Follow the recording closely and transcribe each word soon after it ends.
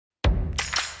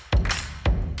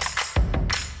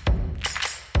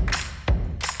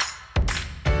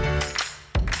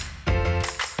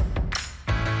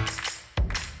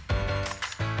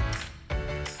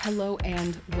Hello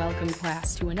and welcome,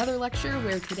 class, to another lecture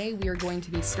where today we are going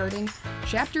to be starting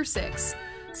Chapter 6.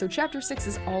 So Chapter 6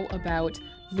 is all about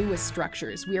Lewis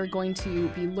structures. We are going to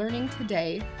be learning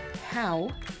today how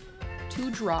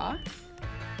to draw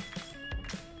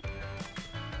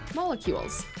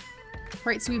molecules.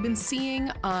 Right, so we've been seeing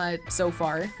so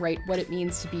far, right, what it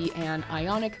means to be an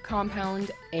ionic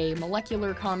compound, a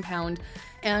molecular compound,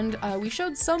 and we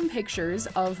showed some pictures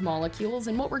of molecules,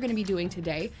 and what we're going to be doing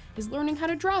today is learning how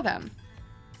to draw them.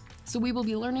 So we will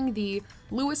be learning the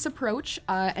Lewis approach,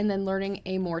 and then learning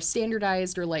a more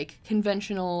standardized or like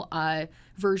conventional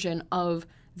version of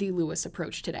the Lewis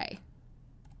approach today.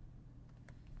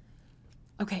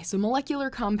 Okay, so molecular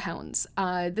compounds.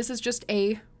 This is just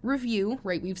a review,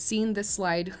 right? We've seen this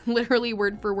slide literally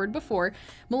word for word before.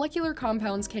 Molecular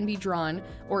compounds can be drawn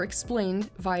or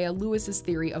explained via Lewis's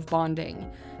theory of bonding.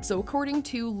 So according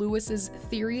to Lewis's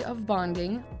theory of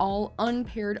bonding, all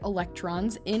unpaired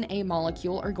electrons in a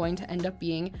molecule are going to end up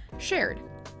being shared.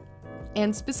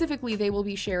 And specifically, they will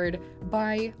be shared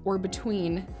by or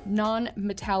between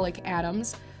non-metallic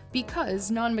atoms because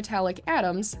non-metallic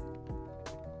atoms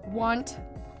want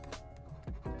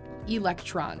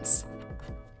electrons.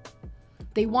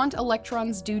 They want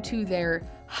electrons due to their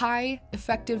high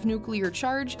effective nuclear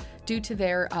charge, due to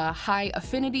their high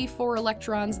affinity for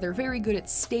electrons. They're very good at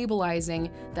stabilizing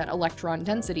that electron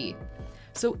density.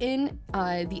 So in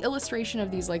the illustration of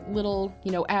these like little,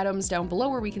 atoms down below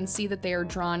where we can see that they are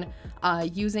drawn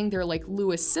using their like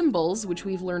Lewis symbols, which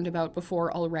we've learned about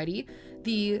before already,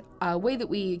 the way that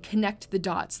we connect the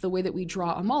dots, the way that we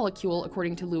draw a molecule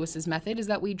according to Lewis's method is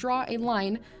that we draw a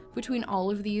line between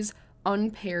all of these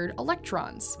unpaired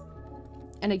electrons.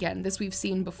 And again, this we've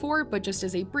seen before, but just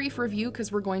as a brief review,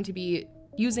 because we're going to be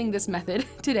using this method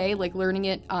today, like learning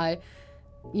it,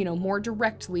 more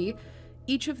directly.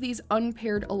 Each of these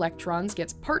unpaired electrons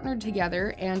gets partnered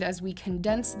together, and as we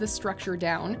condense the structure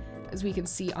down, as we can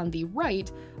see on the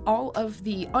right, all of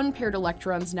the unpaired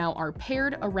electrons now are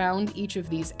paired around each of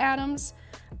these atoms.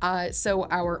 So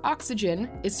our oxygen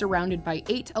is surrounded by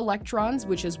 8 electrons,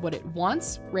 which is what it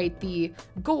wants, right? The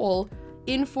goal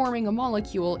in forming a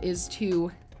molecule is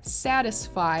to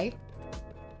satisfy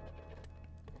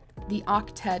the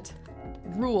octet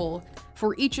rule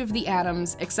for each of the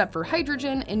atoms except for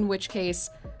hydrogen, in which case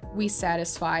we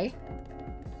satisfy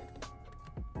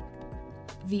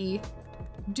the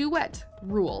duet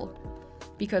rule,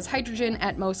 because hydrogen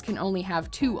at most can only have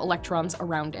 2 electrons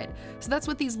around it. So that's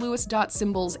what these Lewis dot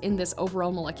symbols in this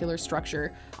overall molecular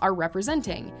structure are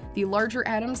representing. The larger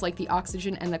atoms, like the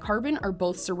oxygen and the carbon, are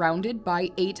both surrounded by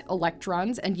 8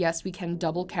 electrons, and yes, we can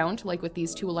double count, like with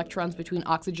these 2 electrons between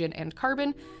oxygen and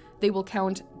carbon. They will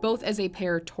count both as a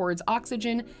pair towards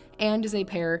oxygen and as a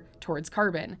pair towards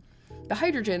carbon. The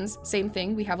hydrogens, same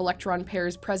thing, we have electron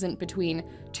pairs present between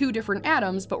 2 different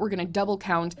atoms, but we're going to double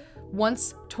count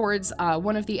once towards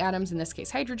one of the atoms, in this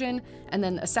case hydrogen, and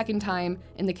then a second time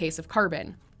in the case of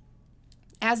carbon.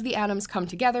 As the atoms come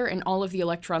together and all of the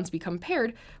electrons become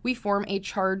paired, we form a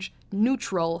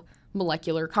charge-neutral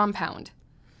molecular compound.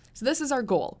 So this is our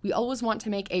goal. We always want to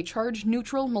make a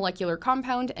charge-neutral molecular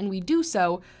compound, and we do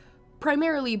so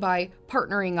primarily by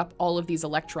partnering up all of these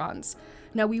electrons.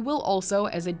 Now we will also,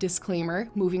 as a disclaimer,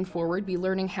 moving forward, be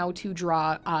learning how to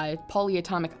draw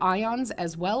polyatomic ions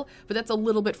as well, but that's a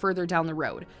little bit further down the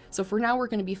road. So for now, we're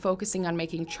going to be focusing on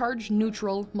making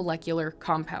charge-neutral molecular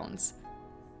compounds.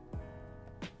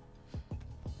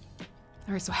 All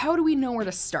right, so how do we know where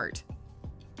to start?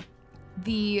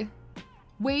 The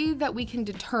way that we can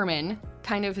determine,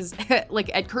 kind of is like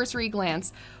at cursory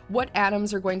glance, what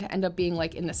atoms are going to end up being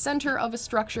like in the center of a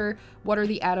structure, what are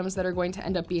the atoms that are going to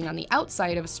end up being on the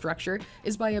outside of a structure,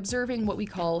 is by observing what we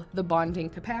call the bonding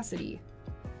capacity.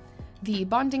 The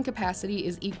bonding capacity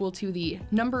is equal to the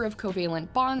number of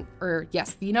covalent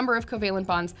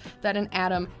bonds that an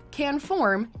atom can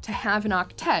form to have an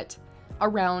octet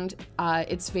around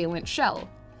its valent shell.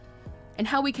 And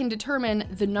how we can determine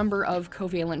the number of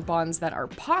covalent bonds that are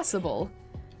possible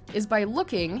is by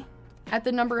looking at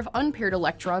the number of unpaired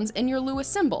electrons in your Lewis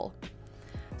symbol.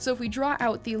 So if we draw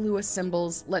out the Lewis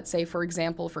symbols, let's say for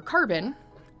example for carbon,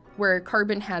 where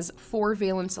carbon has 4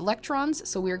 valence electrons,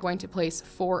 so we are going to place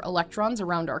 4 electrons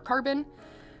around our carbon,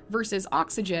 versus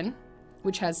oxygen,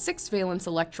 which has 6 valence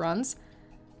electrons,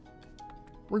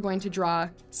 we're going to draw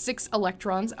 6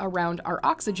 electrons around our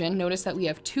oxygen. Notice that we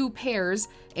have 2 pairs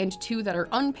and 2 that are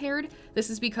unpaired. This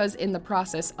is because in the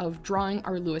process of drawing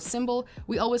our Lewis symbol,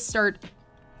 we always start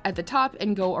at the top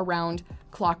and go around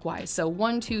clockwise. So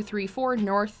 1, 2, 3, 4,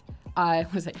 north,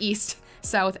 east,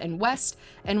 south, and west.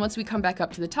 And once we come back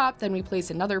up to the top, then we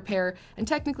place another pair. And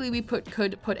technically we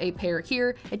could put a pair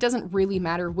here. It doesn't really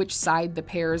matter which side the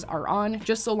pairs are on,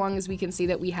 just so long as we can see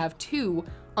that we have 2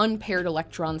 unpaired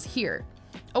electrons here.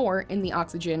 Or in the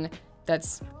oxygen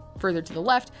that's further to the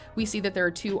left, we see that there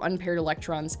are 2 unpaired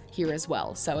electrons here as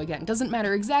well. So again, it doesn't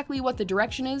matter exactly what the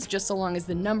direction is, just so long as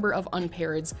the number of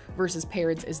unpaireds versus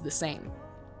paireds is the same.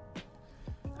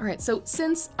 All right, so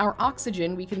since our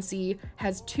oxygen, we can see,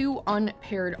 has 2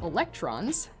 unpaired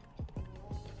electrons,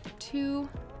 2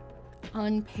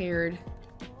 unpaired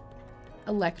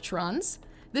electrons,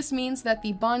 this means that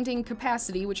the bonding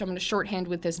capacity, which I'm going to shorthand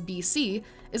with this BC,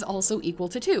 is also equal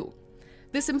to 2.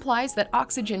 This implies that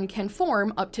oxygen can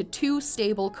form up to 2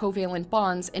 stable covalent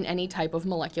bonds in any type of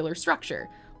molecular structure,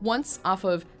 once off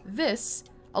of this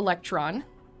electron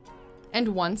and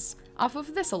once off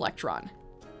of this electron.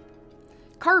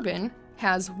 Carbon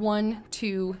has 1,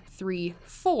 2, 3,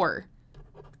 4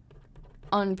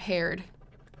 unpaired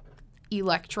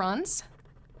electrons,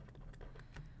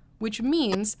 which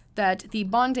means that the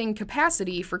bonding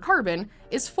capacity for carbon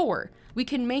is 4. We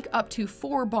can make up to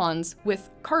 4 bonds with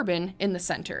carbon in the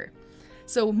center.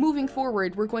 So moving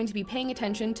forward, we're going to be paying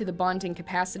attention to the bonding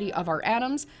capacity of our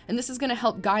atoms, and this is going to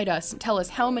help guide us and tell us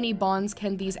how many bonds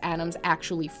can these atoms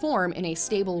actually form in a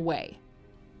stable way.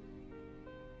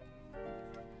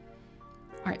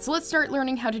 All right, so let's start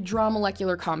learning how to draw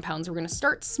molecular compounds. We're going to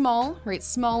start small, right?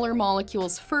 Smaller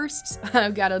molecules first.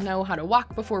 I've got to know how to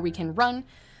walk before we can run.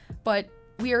 But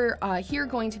we are here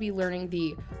going to be learning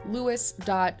the Lewis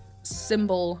dot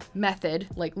symbol method,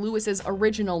 like Lewis's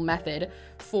original method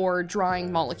for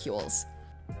drawing molecules.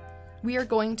 We are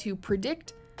going to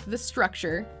predict the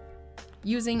structure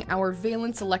using our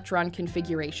valence electron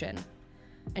configuration.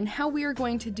 And how we are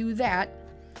going to do that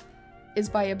is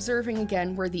by observing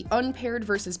again where the unpaired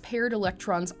versus paired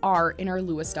electrons are in our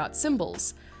Lewis dot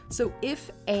symbols. So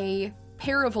if a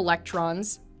pair of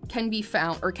electrons can be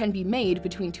found or can be made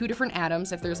between 2 different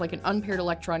atoms, if there's like an unpaired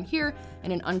electron here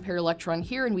and an unpaired electron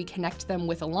here, and we connect them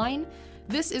with a line,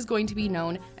 this is going to be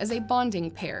known as a bonding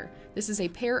pair. This is a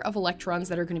pair of electrons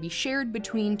that are going to be shared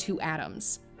between 2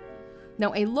 atoms.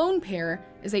 Now, a lone pair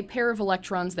is a pair of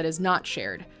electrons that is not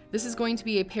shared. This is going to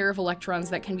be a pair of electrons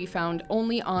that can be found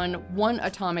only on 1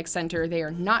 atomic center. They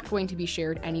are not going to be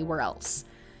shared anywhere else.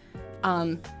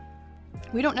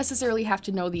 We don't necessarily have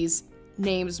to know these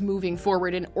names moving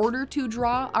forward in order to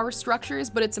draw our structures,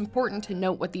 but it's important to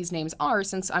note what these names are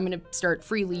since I'm going to start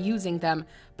freely using them,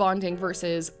 bonding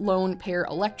versus lone pair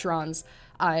electrons,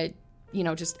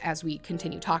 just as we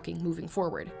continue talking moving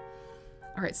forward.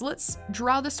 All right, so let's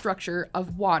draw the structure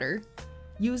of water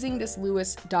using this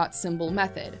Lewis dot symbol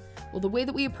method. Well, the way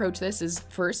that we approach this is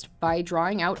first by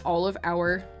drawing out all of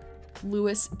our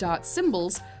Lewis dot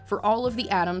symbols for all of the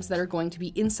atoms that are going to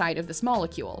be inside of this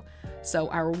molecule. So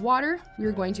our water,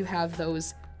 we're going to have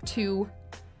those 2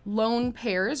 lone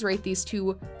pairs, right? These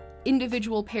 2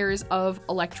 individual pairs of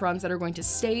electrons that are going to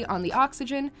stay on the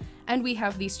oxygen, and we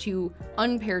have these 2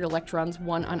 unpaired electrons,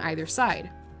 1 on either side.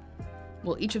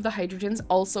 Well, each of the hydrogens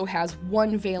also has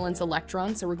 1 valence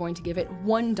electron, so we're going to give it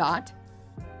 1 dot.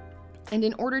 And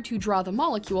in order to draw the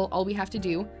molecule, all we have to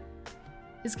do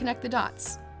is connect the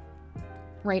dots.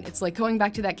 Right? It's like going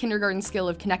back to that kindergarten skill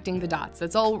of connecting the dots.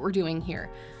 That's all we're doing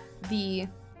here. The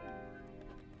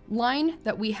line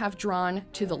that we have drawn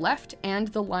to the left and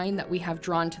the line that we have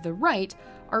drawn to the right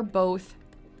are both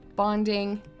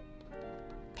bonding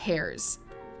pairs.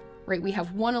 Right, we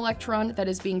have 1 electron that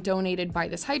is being donated by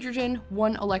this hydrogen,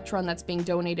 1 electron that's being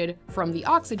donated from the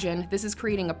oxygen. This is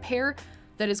creating a pair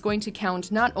that is going to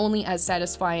count not only as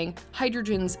satisfying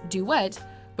hydrogen's duet,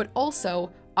 but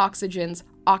also oxygen's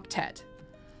octet.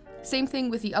 Same thing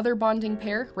with the other bonding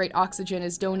pair, right? Oxygen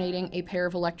is donating a pair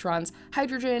of electrons.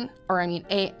 An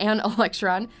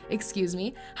electron, excuse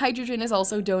me. Hydrogen is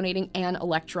also donating an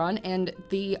electron, and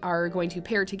they are going to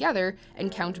pair together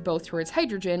and count both towards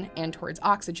hydrogen and towards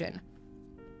oxygen.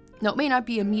 Now, it may not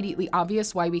be immediately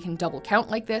obvious why we can double count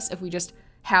like this if we just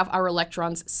have our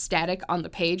electrons static on the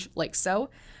page like so,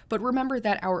 but remember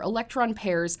that our electron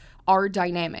pairs are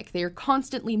dynamic. They are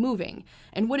constantly moving,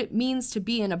 and what it means to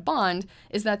be in a bond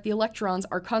is that the electrons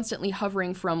are constantly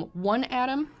hovering from one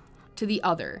atom to the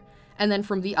other, and then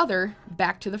from the other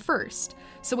back to the first.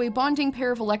 So a bonding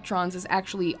pair of electrons is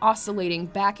actually oscillating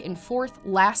back and forth,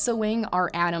 lassoing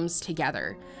our atoms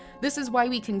together. This is why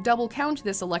we can double count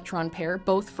this electron pair,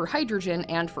 both for hydrogen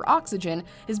and for oxygen,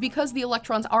 is because the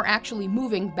electrons are actually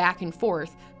moving back and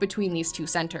forth between these 2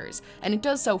 centers. And it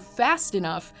does so fast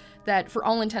enough that for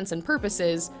all intents and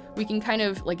purposes, we can kind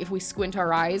of, like if we squint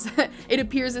our eyes, it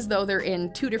appears as though they're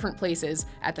in 2 different places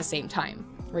at the same time.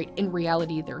 right? In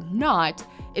reality, they're not.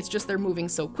 It's just they're moving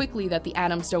so quickly that the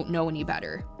atoms don't know any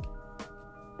better.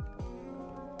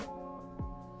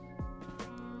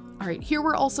 All right, here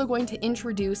we're also going to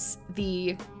introduce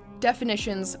the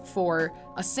definitions for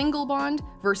a single bond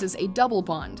versus a double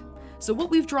bond. So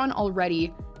what we've drawn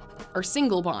already are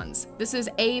single bonds. This is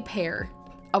a pair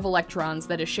of electrons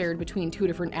that is shared between two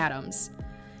different atoms.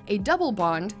 A double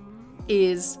bond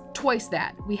is twice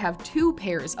that. We have two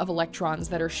pairs of electrons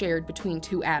that are shared between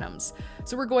two atoms.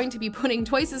 So we're going to be putting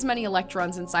twice as many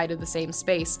electrons inside of the same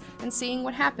space and seeing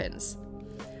what happens.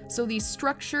 So the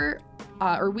structure,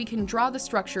 we can draw the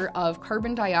structure of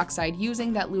carbon dioxide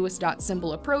using that Lewis dot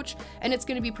symbol approach, and it's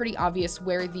going to be pretty obvious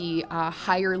where the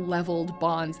higher leveled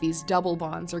bonds, these double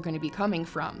bonds, are going to be coming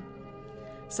from.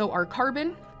 So our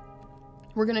carbon,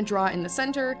 we're going to draw in the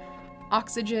center,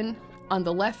 oxygen on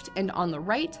the left and on the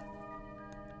right,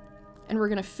 and we're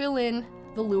going to fill in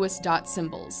the Lewis dot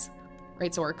symbols.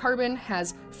 Right, so our carbon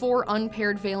has 4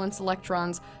 unpaired valence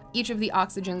electrons. Each of the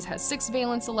oxygens has 6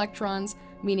 valence electrons,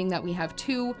 meaning that we have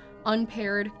 2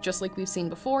 unpaired, just like we've seen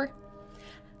before.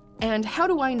 And how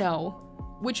do I know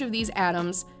which of these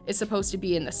atoms is supposed to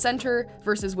be in the center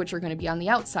versus which are going to be on the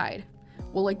outside?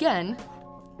 Well, again,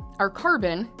 our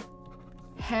carbon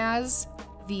has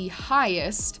the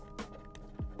highest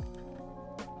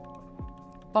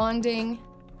bonding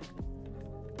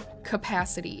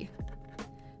capacity.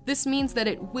 This means that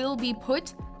it will be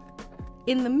put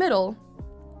in the middle.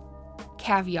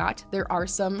 Caveat, there are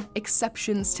some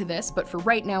exceptions to this, but for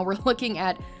right now we're looking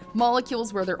at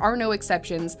molecules where there are no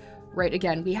exceptions. Right,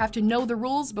 again, we have to know the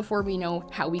rules before we know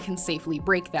how we can safely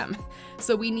break them.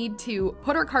 So we need to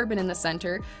put our carbon in the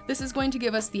center. This is going to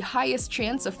give us the highest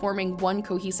chance of forming one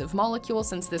cohesive molecule,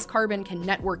 since this carbon can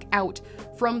network out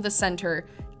from the center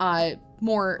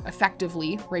more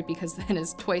effectively, right, because then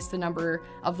is twice the number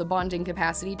of the bonding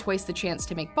capacity, twice the chance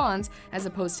to make bonds, as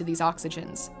opposed to these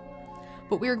oxygens.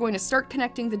 But we are going to start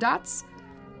connecting the dots.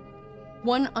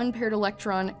 1 unpaired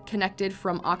electron connected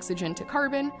from oxygen to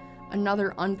carbon,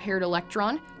 another unpaired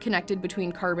electron connected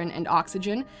between carbon and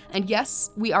oxygen. And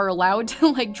yes, we are allowed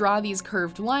to draw these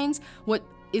curved lines. What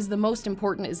is the most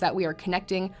important is that we are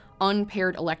connecting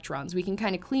unpaired electrons. We can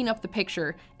kind of clean up the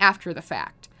picture after the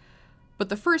fact. But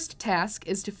the first task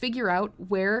is to figure out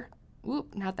where,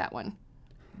 not that one,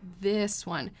 this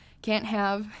one. Can't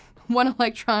have 1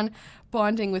 electron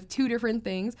bonding with 2 different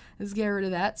things. Let's get rid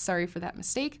of that. Sorry for that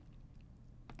mistake.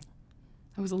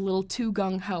 I was a little too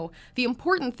gung-ho. The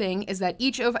important thing is that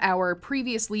each of our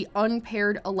previously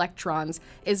unpaired electrons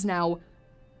is now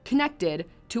connected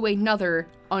to another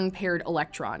unpaired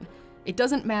electron. It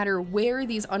doesn't matter where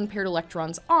these unpaired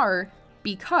electrons are,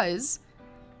 because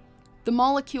the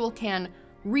molecule can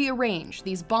rearrange.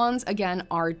 These bonds, again,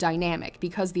 are dynamic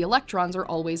because the electrons are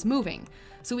always moving.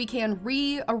 So we can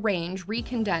rearrange,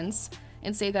 recondense,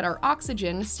 and say that our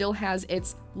oxygen still has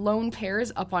its lone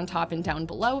pairs up on top and down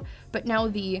below, but now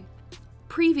the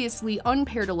previously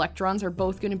unpaired electrons are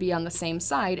both going to be on the same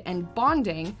side and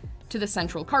bonding to the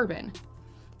central carbon.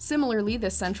 Similarly,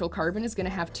 this central carbon is going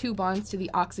to have 2 bonds to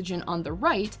the oxygen on the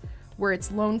right, where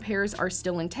its lone pairs are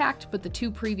still intact, but the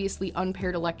 2 previously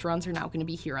unpaired electrons are now going to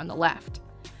be here on the left.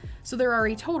 So there are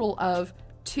a total of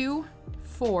 2,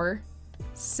 4,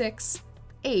 6,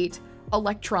 8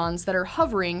 electrons that are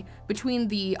hovering between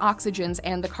the oxygens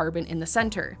and the carbon in the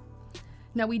center.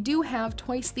 Now we do have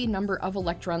twice the number of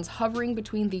electrons hovering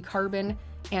between the carbon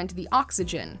and the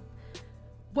oxygen.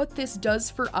 What this does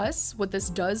for us, what this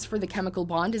does for the chemical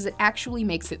bond, is it actually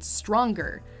makes it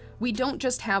stronger. We don't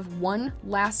just have 1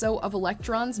 lasso of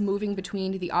electrons moving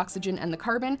between the oxygen and the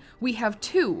carbon, we have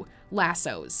 2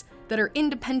 lassos that are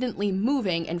independently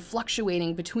moving and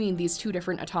fluctuating between these 2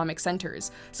 different atomic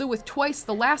centers. So with twice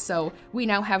the lasso, we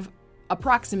now have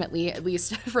approximately, at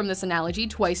least from this analogy,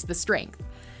 twice the strength.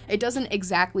 It doesn't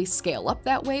exactly scale up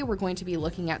that way. We're going to be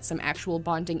looking at some actual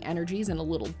bonding energies in a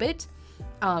little bit.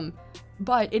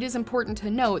 But it is important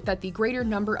to note that the greater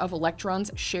number of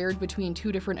electrons shared between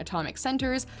 2 different atomic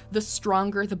centers, the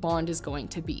stronger the bond is going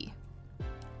to be.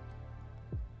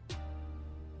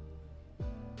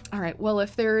 All right, well,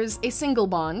 if there's a single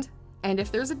bond and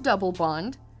if there's a double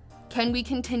bond, can we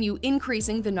continue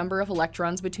increasing the number of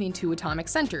electrons between 2 atomic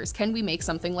centers? Can we make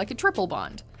something like a triple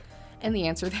bond? And the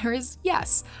answer there is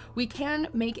yes. We can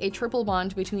make a triple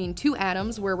bond between 2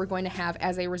 atoms where we're going to have,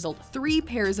 as a result, 3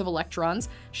 pairs of electrons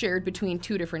shared between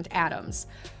 2 different atoms.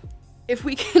 If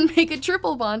we can make a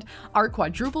triple bond, are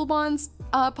quadruple bonds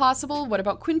possible? What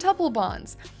about quintuple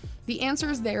bonds? The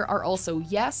answers there are also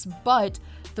yes, but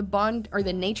the bond, or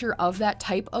the nature of that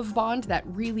type of bond, that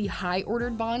really high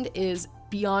ordered bond, is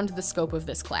beyond the scope of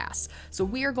this class. So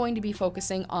we are going to be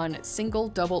focusing on single,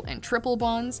 double, and triple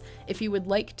bonds. If you would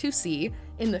like to see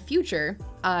in the future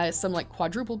some like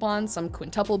quadruple bonds, some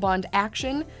quintuple bond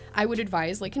action, I would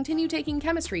advise like continue taking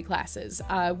chemistry classes.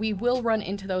 We will run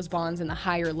into those bonds in the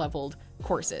higher leveled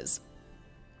courses.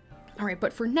 All right,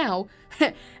 but for now,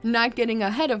 not getting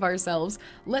ahead of ourselves,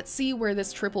 let's see where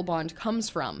this triple bond comes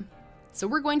from. So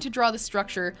we're going to draw the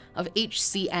structure of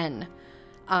HCN.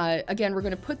 Again, we're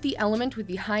going to put the element with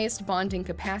the highest bonding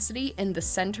capacity in the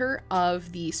center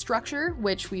of the structure,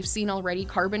 which we've seen already.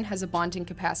 Carbon has a bonding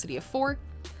capacity of 4.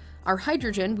 Our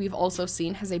hydrogen, we've also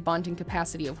seen, has a bonding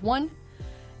capacity of 1.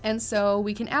 And so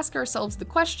we can ask ourselves the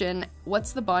question,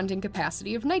 what's the bonding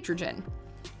capacity of nitrogen?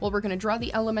 Well, we're going to draw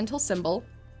the elemental symbol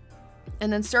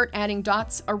and then start adding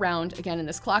dots around, again in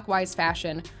this clockwise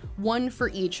fashion, 1 for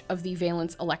each of the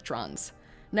valence electrons.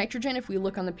 Nitrogen, if we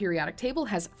look on the periodic table,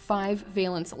 has 5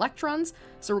 valence electrons,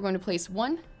 so we're going to place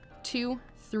 1, 2,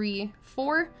 3,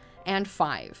 4, and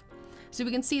 5. So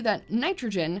we can see that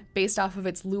nitrogen, based off of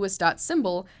its Lewis dot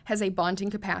symbol, has a bonding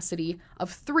capacity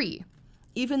of 3.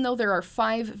 Even though there are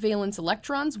 5 valence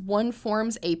electrons, 1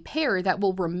 forms a pair that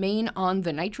will remain on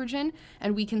the nitrogen,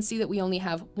 and we can see that we only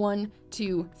have 1,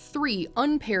 2, 3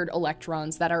 unpaired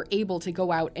electrons that are able to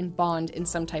go out and bond in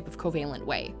some type of covalent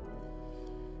way.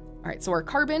 All right, so our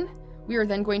carbon, we are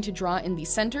then going to draw in the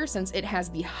center since it has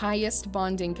the highest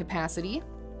bonding capacity.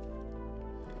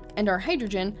 And our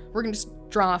hydrogen, we're going to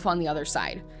draw off on the other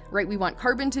side, right? We want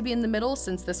carbon to be in the middle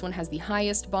since this one has the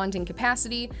highest bonding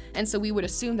capacity, and so we would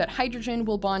assume that hydrogen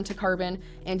will bond to carbon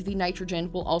and the nitrogen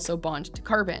will also bond to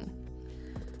carbon.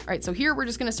 All right, so here we're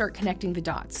just going to start connecting the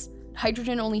dots.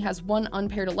 Hydrogen only has 1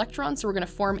 unpaired electron, so we're going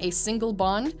to form a single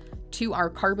bond to our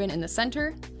carbon in the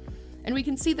center. And we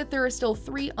can see that there are still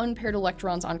 3 unpaired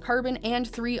electrons on carbon and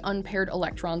 3 unpaired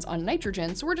electrons on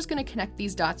nitrogen, so we're just going to connect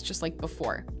these dots just like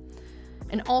before.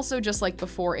 And also, just like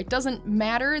before, it doesn't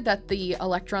matter that the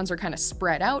electrons are kind of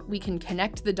spread out. We can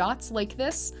connect the dots like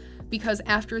this, because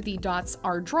after the dots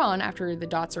are drawn, after the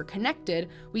dots are connected,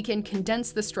 we can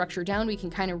condense the structure down. We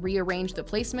can kind of rearrange the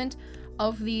placement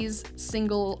of these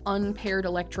single unpaired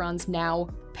electrons now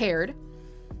paired.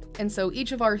 And so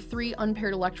each of our 3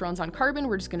 unpaired electrons on carbon,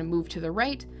 we're just going to move to the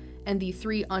right, and the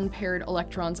 3 unpaired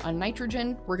electrons on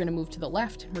nitrogen, we're going to move to the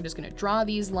left. We're just going to draw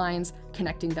these lines,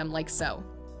 connecting them like so.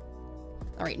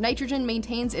 All right, nitrogen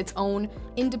maintains its own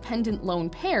independent lone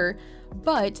pair,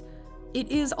 but it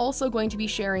is also going to be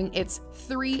sharing its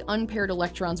 3 unpaired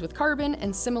electrons with carbon,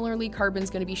 and similarly, carbon's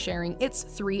going to be sharing its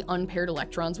 3 unpaired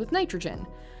electrons with nitrogen.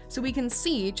 So we can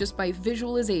see, just by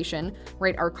visualization,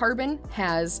 right, our carbon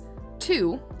has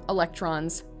 2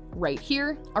 electrons right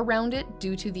here around it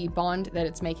due to the bond that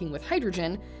it's making with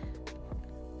hydrogen,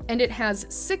 and it has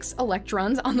 6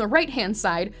 electrons on the right-hand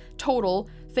side total,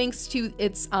 thanks to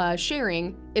its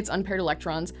sharing its unpaired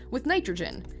electrons with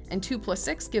nitrogen. And 2 plus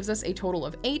 6 gives us a total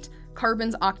of 8.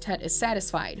 Carbon's octet is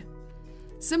satisfied.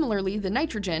 Similarly, the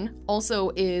nitrogen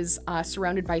also is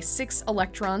surrounded by 6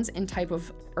 electrons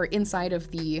inside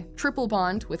of the triple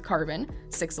bond with carbon,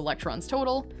 6 electrons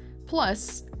total,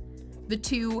 plus the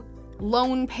 2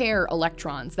 lone pair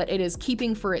electrons that it is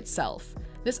keeping for itself.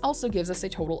 This also gives us a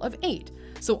total of 8.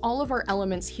 So all of our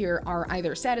elements here are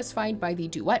either satisfied by the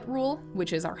duet rule,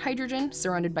 which is our hydrogen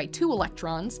surrounded by 2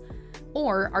 electrons,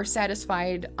 or are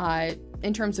satisfied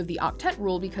in terms of the octet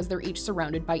rule because they're each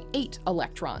surrounded by 8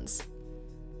 electrons.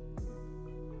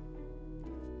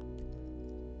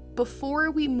 Before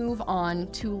we move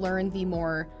on to learn the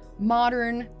more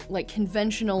modern,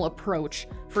 conventional approach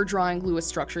for drawing Lewis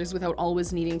structures without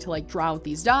always needing to draw out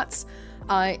these dots,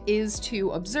 is to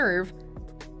observe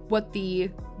what the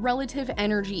relative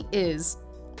energy is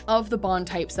of the bond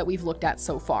types that we've looked at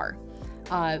so far.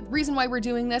 Reason why we're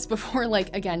doing this before,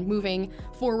 again, moving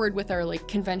forward with our,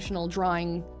 conventional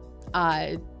drawing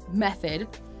method,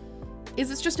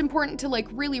 is it's just important to,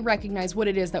 really recognize what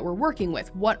it is that we're working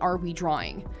with. What are we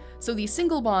drawing? So these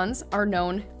single bonds are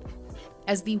known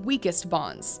as the weakest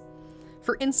bonds.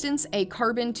 For instance, a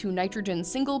carbon to nitrogen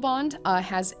single bond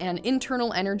has an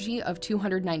internal energy of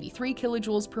 293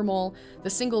 kilojoules per mole. The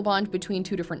single bond between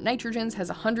 2 different nitrogens has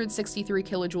 163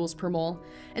 kilojoules per mole.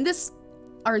 And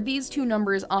these 2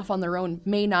 numbers off on their own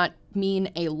may not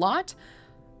mean a lot,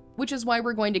 which is why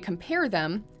we're going to compare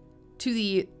them to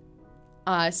the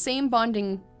same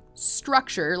bonding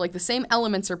structure, the same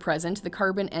elements are present, the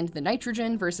carbon and the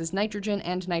nitrogen versus nitrogen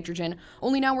and nitrogen,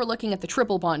 only now we're looking at the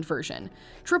triple bond version.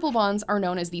 Triple bonds are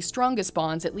known as the strongest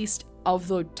bonds, at least of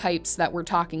the types that we're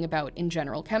talking about in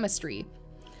general chemistry.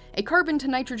 A carbon to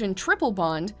nitrogen triple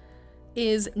bond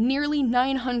is nearly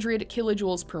 900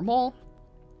 kilojoules per mole,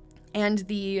 And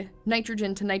the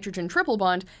nitrogen to nitrogen triple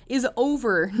bond is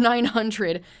over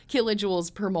 900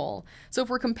 kilojoules per mole. So if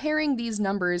we're comparing these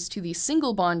numbers to the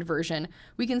single bond version,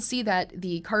 we can see that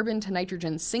the carbon to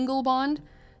nitrogen single bond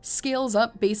scales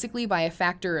up basically by a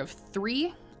factor of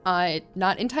 3.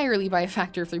 Not entirely by a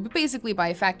factor of 3, but basically by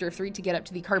a factor of 3 to get up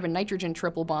to the carbon-nitrogen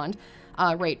triple bond.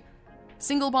 Right,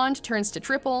 single bond turns to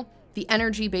triple, the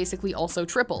energy basically also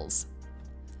triples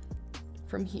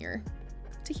from here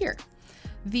to here.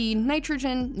 The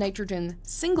nitrogen-nitrogen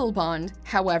single bond,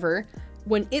 however,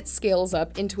 when it scales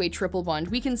up into a triple bond,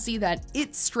 we can see that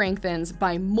it strengthens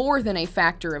by more than a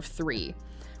factor of 3.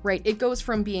 Right, it goes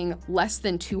from being less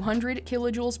than 200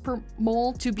 kilojoules per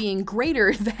mole to being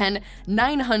greater than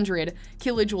 900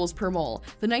 kilojoules per mole.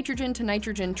 The nitrogen to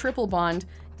nitrogen triple bond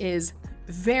is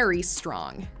very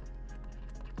strong.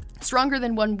 Stronger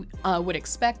than one would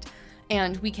expect,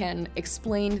 and we can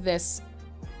explain this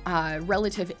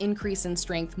relative increase in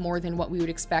strength more than what we would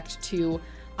expect to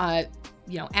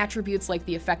attributes like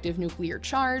the effective nuclear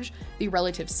charge, the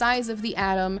relative size of the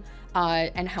atom,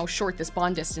 and how short this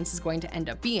bond distance is going to end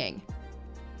up being.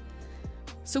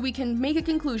 So we can make a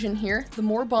conclusion here. The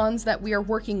more bonds that we are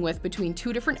working with between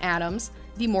two different atoms,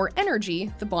 the more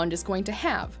energy the bond is going to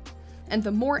have. And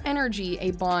the more energy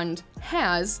a bond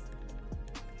has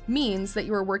means that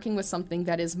you are working with something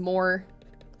that is more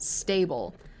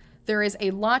stable. There is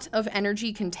a lot of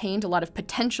energy contained, a lot of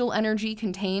potential energy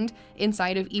contained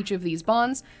inside of each of these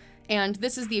bonds, and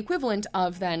this is the equivalent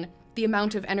of then the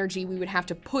amount of energy we would have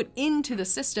to put into the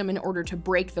system in order to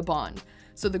break the bond.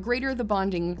 So the greater the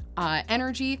bonding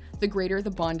energy, the greater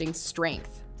the bonding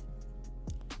strength.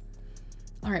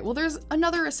 All right, well, there's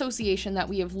another association that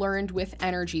we have learned with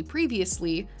energy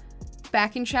previously,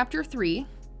 back in chapter 3,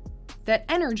 that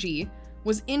energy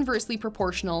was inversely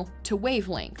proportional to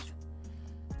wavelength.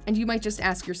 And you might just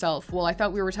ask yourself, well, I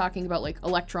thought we were talking about like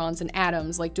electrons and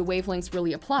atoms, like do wavelengths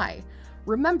really apply?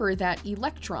 Remember that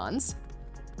electrons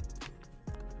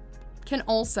can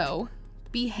also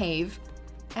behave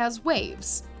as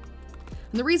waves.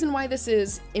 And the reason why this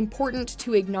is important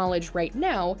to acknowledge right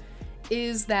now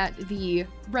is that the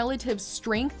relative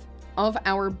strength of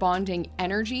our bonding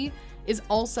energy is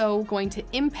also going to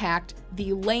impact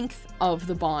the length of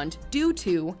the bond due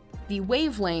to the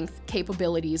wavelength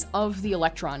capabilities of the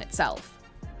electron itself.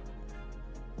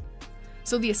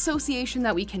 So the association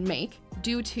that we can make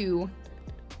due to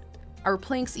our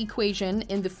Planck's equation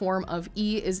in the form of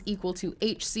E is equal to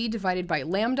hc divided by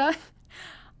lambda.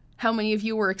 How many of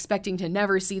you were expecting to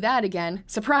never see that again?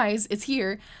 Surprise, it's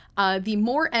here. The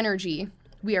more energy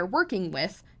we are working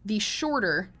with, the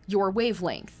shorter your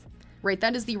wavelength. Right,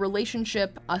 that is the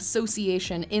relationship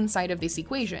association inside of this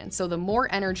equation. So the more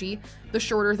energy, the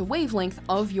shorter the wavelength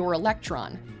of your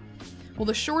electron. Well,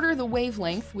 the shorter the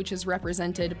wavelength, which is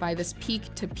represented by this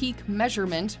peak-to-peak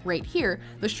measurement right here,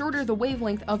 the shorter the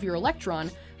wavelength of your electron,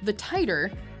 the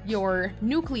tighter your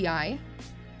nuclei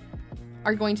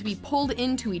are going to be pulled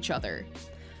into each other.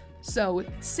 So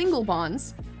single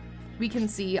bonds, we can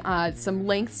see some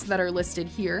lengths that are listed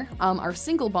here. Our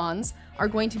single bonds are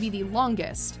going to be the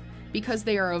longest. Because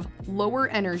they are of lower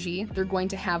energy, they're going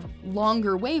to have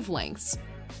longer wavelengths.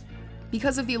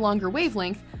 Because of the longer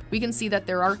wavelength, we can see that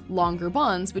there are longer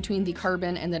bonds between the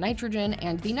carbon and the nitrogen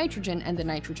and the nitrogen and the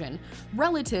nitrogen,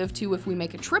 relative to if we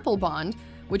make a triple bond,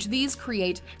 which these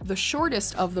create the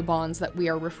shortest of the bonds that we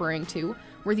are referring to,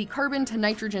 where the carbon to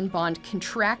nitrogen bond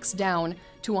contracts down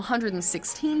to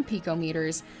 116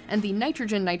 picometers, and the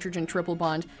nitrogen-nitrogen triple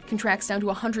bond contracts down to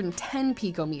 110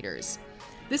 picometers.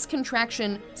 This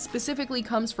contraction specifically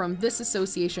comes from this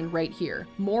association right here.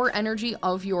 More energy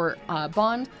of your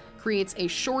bond creates a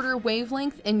shorter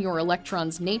wavelength in your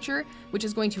electron's nature, which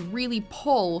is going to really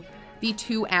pull the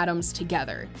two atoms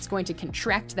together. It's going to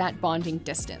contract that bonding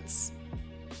distance.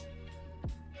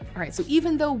 All right, so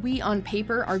even though we on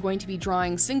paper are going to be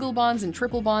drawing single bonds and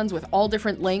triple bonds with all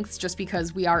different lengths just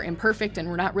because we are imperfect and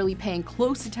we're not really paying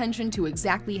close attention to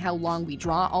exactly how long we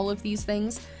draw all of these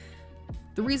things,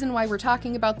 the reason why we're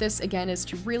talking about this, again, is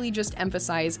to really just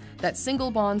emphasize that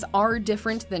single bonds are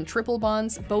different than triple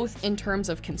bonds, both in terms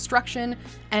of construction,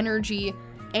 energy,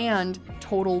 and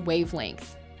total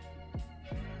wavelength.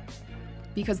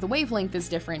 Because the wavelength is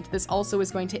different, this also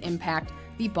is going to impact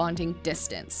the bonding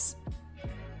distance.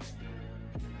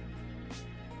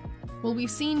 Well, we've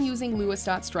seen using Lewis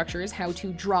dot structures how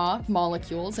to draw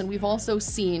molecules, and we've also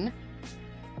seen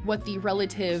what the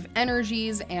relative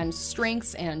energies and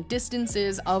strengths and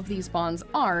distances of these bonds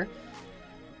are.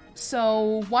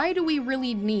 So why do we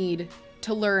really need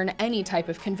to learn any type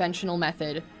of conventional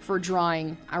method for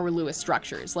drawing our Lewis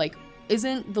structures? Like,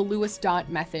 isn't the Lewis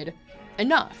dot method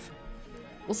enough?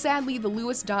 Well, sadly, the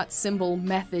Lewis dot symbol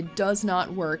method does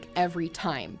not work every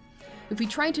time. If we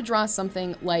tried to draw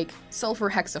something like sulfur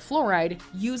hexafluoride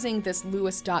using this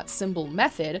Lewis dot symbol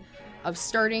method of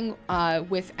starting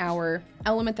with our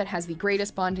element that has the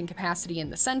greatest bonding capacity in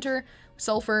the center,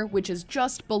 sulfur, which is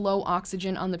just below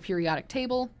oxygen on the periodic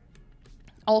table,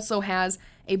 also has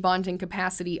a bonding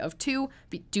capacity of 2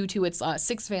 due to its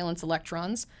 6 valence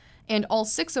electrons, and all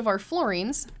 6 of our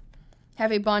fluorines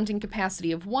have a bonding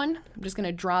capacity of 1. I'm just going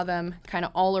to draw them kind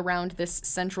of all around this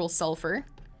central sulfur.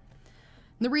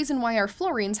 The reason why our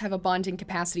fluorines have a bonding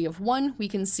capacity of 1, we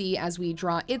can see as we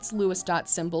draw its Lewis dot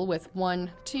symbol with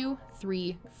 1, 2,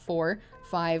 3, 4,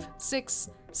 5, 6,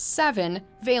 7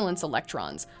 valence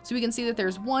electrons. So we can see that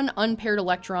there's 1 unpaired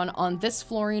electron on this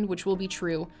fluorine, which will be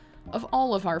true of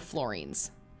all of our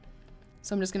fluorines.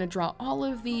 So I'm just going to draw all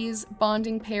of these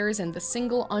bonding pairs and the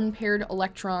single unpaired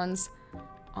electrons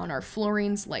on our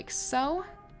fluorines like so.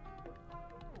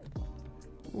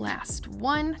 Last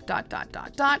one, dot, dot,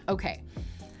 dot, dot. Okay.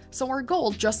 So our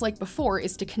goal, just like before,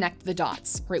 is to connect the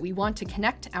dots, right? We want to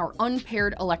connect our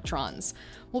unpaired electrons.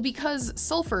 Well, because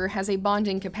sulfur has a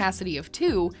bonding capacity of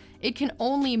 2, it can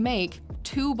only make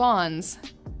 2 bonds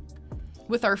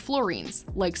with our fluorines,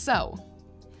 like so.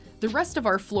 The rest of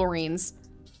our fluorines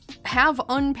have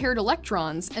unpaired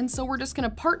electrons, and so we're just going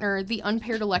to partner the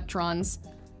unpaired electrons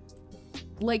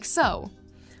like so.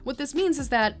 What this means is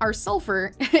that our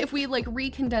sulfur, if we like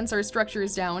recondense our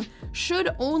structures down,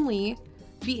 should only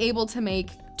be able to make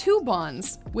 2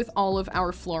 bonds with all of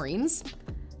our fluorines,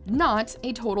 not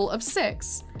a total of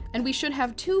 6. And we should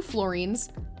have 2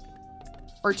 fluorines,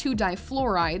 or 2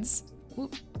 difluorides.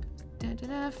 Whoop. Da, da,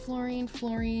 da, fluorine,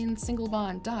 fluorine, single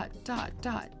bond, dot, dot,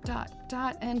 dot, dot,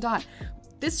 dot, and dot.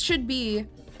 This should be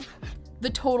the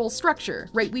total structure,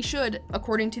 right? We should,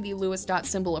 according to the Lewis dot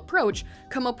symbol approach,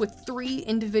 come up with 3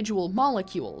 individual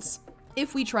molecules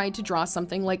if we tried to draw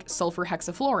something like sulfur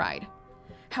hexafluoride.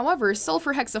 However,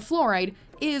 sulfur hexafluoride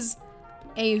is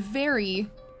a very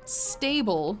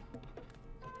stable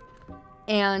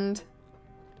and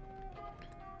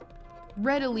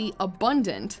readily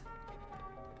abundant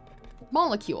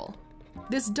molecule.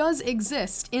 This does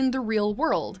exist in the real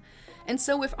world. And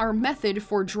so if our method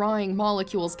for drawing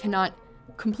molecules cannot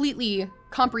completely,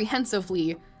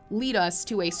 comprehensively lead us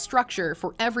to a structure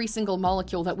for every single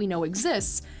molecule that we know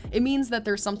exists, it means that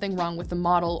there's something wrong with the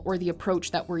model or the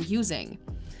approach that we're using.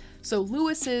 So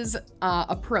Lewis's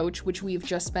approach, which we've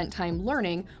just spent time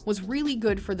learning, was really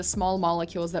good for the small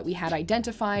molecules that we had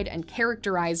identified and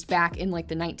characterized back in like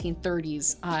the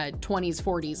 1930s, 20s,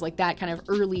 40s, like that kind of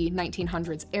early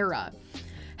 1900s era.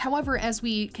 However, as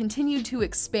we continued to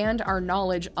expand our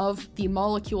knowledge of the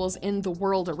molecules in the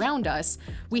world around us,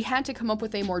 we had to come up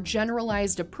with a more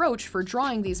generalized approach for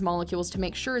drawing these molecules to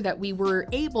make sure that we were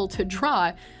able to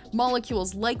draw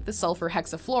molecules like the sulfur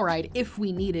hexafluoride if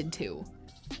we needed to.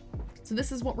 So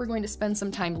this is what we're going to spend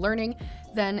some time learning.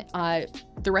 Then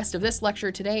the rest of this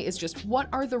lecture today is just what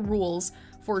are the rules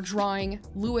for drawing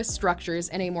Lewis structures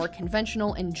in a more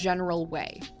conventional and general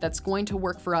way that's going to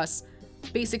work for us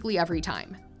basically every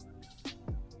time.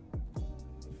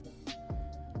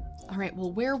 All right,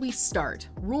 well, where we start.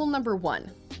 Rule number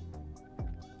 1.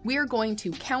 We are going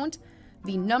to count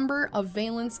the number of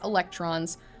valence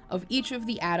electrons of each of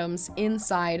the atoms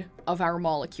inside of our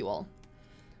molecule.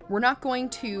 We're not going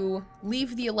to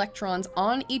leave the electrons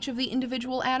on each of the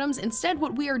individual atoms. Instead,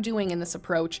 what we are doing in this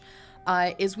approach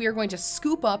is we are going to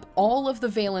scoop up all of the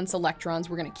valence electrons.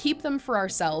 We're going to keep them for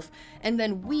ourselves, and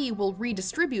then we will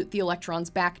redistribute the electrons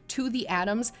back to the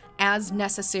atoms as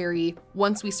necessary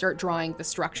once we start drawing the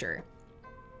structure.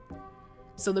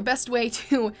 So the best way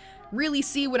to really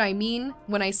see what I mean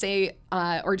when I say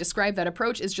or describe that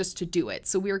approach is just to do it.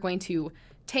 So we are going to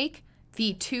take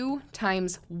the 2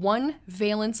 times 1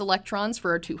 valence electrons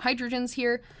for our 2 hydrogens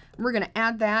here, and we're going to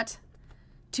add that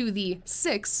to the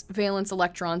 6 valence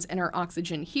electrons in our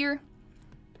oxygen here.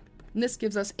 And this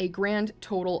gives us a grand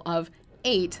total of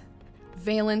 8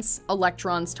 valence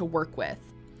electrons to work with.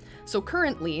 So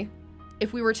currently,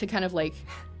 if we were to kind of like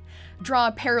draw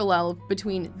a parallel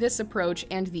between this approach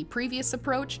and the previous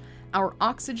approach, our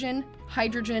oxygen,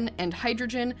 hydrogen, and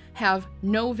hydrogen have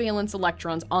no valence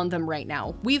electrons on them right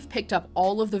now. We've picked up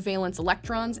all of the valence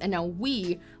electrons, and now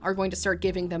we are going to start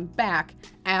giving them back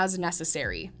as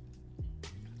necessary.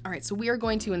 All right, so we are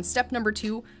going to, in step number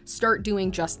 2, start doing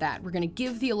just that. We're going to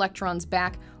give the electrons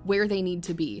back where they need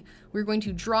to be. We're going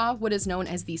to draw what is known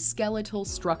as the skeletal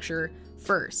structure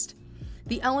first.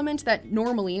 The element that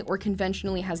normally or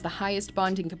conventionally has the highest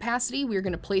bonding capacity, we're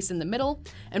going to place in the middle,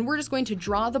 and we're just going to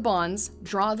draw the bonds,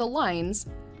 draw the lines,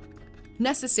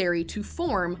 necessary to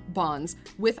form bonds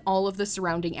with all of the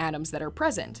surrounding atoms that are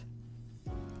present.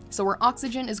 So our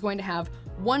oxygen is going to have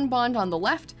one bond on the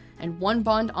left and one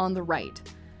bond on the right.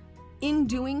 In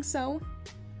doing so,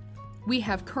 we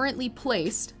have currently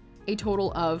placed a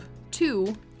total of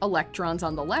 2 electrons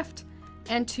on the left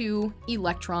and 2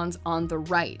 electrons on the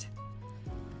right.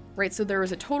 Right, so there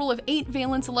is a total of 8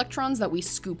 valence electrons that we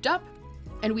scooped up,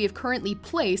 and we have currently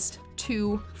placed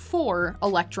 4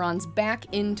 electrons back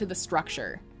into the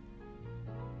structure.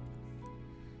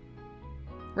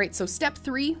 Right, so step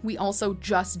 3 we also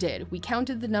just did. We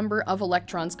counted the number of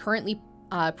electrons currently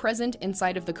present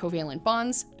inside of the covalent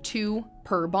bonds, 2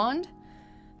 per bond.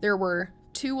 There were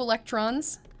 2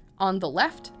 electrons on the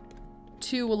left,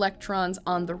 2 electrons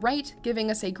on the right, giving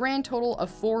us a grand total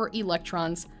of 4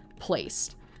 electrons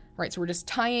placed. Right, so we're just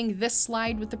tying this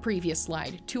slide with the previous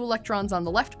slide. 2 electrons on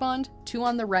the left bond, 2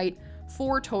 on the right,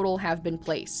 4 total have been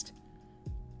placed.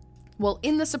 Well,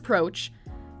 in this approach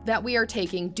that we are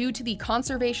taking, due to the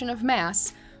conservation of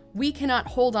mass, we cannot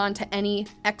hold on to any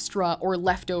extra or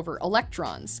leftover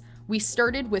electrons. We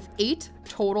started with 8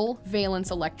 total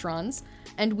valence electrons,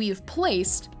 and we've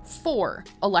placed 4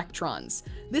 electrons.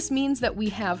 This means that we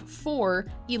have 4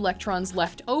 electrons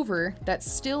left over that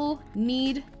still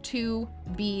need to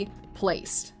be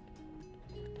placed.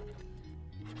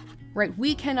 Right,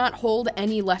 we cannot hold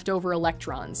any leftover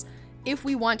electrons. If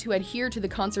we want to adhere to the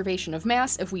conservation of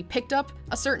mass, if we picked up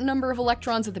a certain number of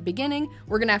electrons at the beginning,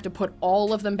 we're going to have to put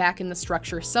all of them back in the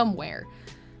structure somewhere.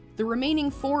 The remaining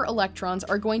 4 electrons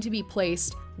are going to be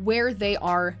placed where they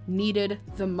are needed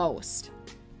the most.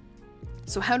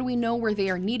 So how do we know where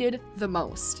they are needed the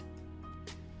most?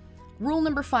 Rule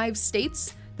number 5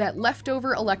 states that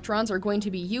leftover electrons are going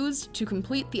to be used to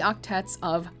complete the octets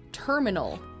of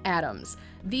terminal atoms.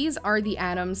 These are the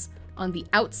atoms on the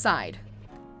outside.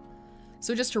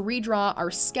 So just to redraw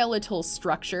our skeletal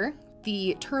structure,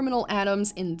 the terminal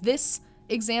atoms in this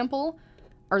example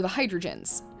are the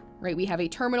hydrogens, right? We have a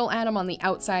terminal atom on the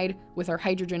outside with our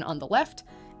hydrogen on the left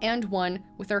and one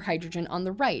with our hydrogen on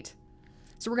the right.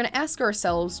 So we're going to ask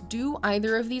ourselves, do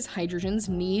either of these hydrogens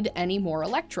need any more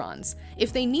electrons?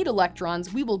 If they need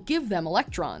electrons, we will give them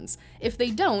electrons. If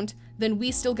they don't, then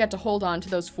we still get to hold on to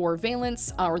those 4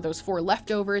 valence, or those 4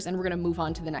 leftovers, and we're going to move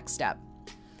on to the next step.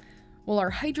 Well, our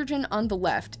hydrogen on the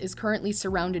left is currently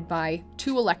surrounded by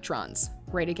 2 electrons,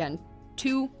 right? Again,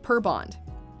 2 per bond.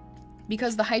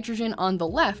 Because the hydrogen on the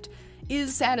left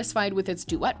is satisfied with its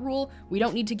duet rule, we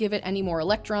don't need to give it any more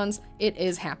electrons, it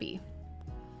is happy.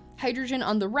 Hydrogen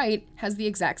on the right has the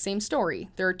exact same story.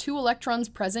 There are 2 electrons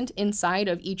present inside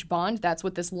of each bond, that's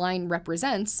what this line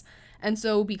represents, and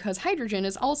so because hydrogen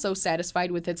is also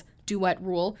satisfied with its duet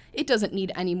rule, it doesn't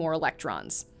need any more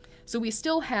electrons. So we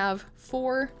still have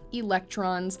 4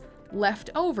 electrons left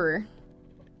over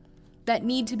that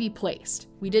need to be placed.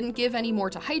 We didn't give any more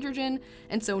to hydrogen,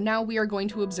 and so now we are going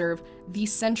to observe the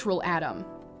central atom.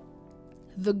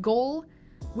 The goal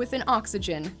with an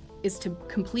oxygen is to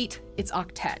complete its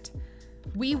octet.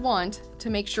 We want to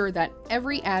make sure that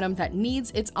every atom that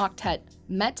needs its octet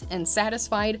met and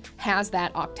satisfied has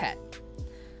that octet.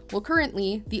 Well,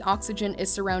 currently, the oxygen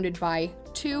is surrounded by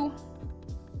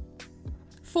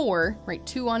 4, right,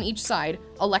 2 on each side,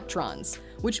 electrons,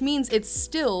 which means it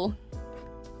still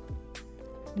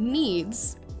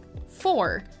needs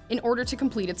 4 in order to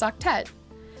complete its octet.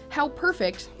 How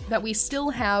perfect that we still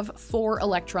have 4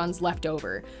 electrons left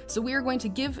over. So we are going to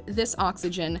give this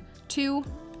oxygen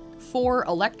 4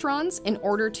 electrons in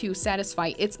order to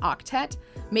satisfy its octet,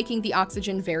 making the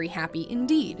oxygen very happy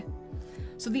indeed.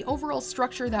 So the overall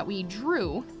structure that we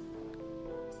drew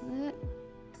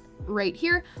right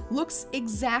here looks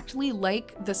exactly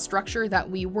like the structure that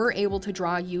we were able to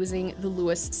draw using the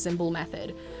Lewis symbol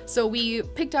method. So we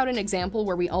picked out an example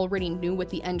where we already knew what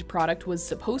the end product was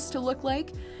supposed to look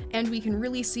like, and we can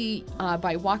really see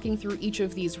by walking through each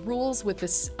of these rules with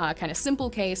this kind of simple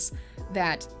case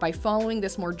that by following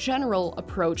this more general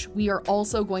approach, we are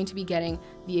also going to be getting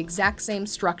the exact same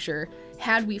structure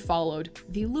had we followed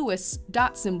the Lewis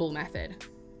dot symbol method.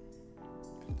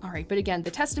 All right, but again,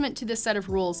 the testament to this set of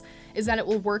rules is that it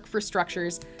will work for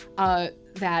structures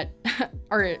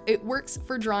it works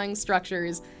for drawing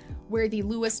structures where the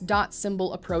Lewis dot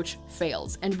symbol approach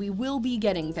fails, and we will be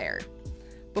getting there.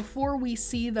 Before we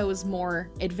see those more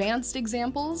advanced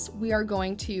examples, we are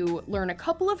going to learn a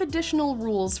couple of additional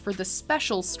rules for the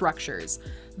special structures,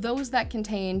 those that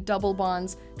contain double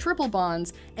bonds, triple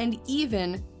bonds, and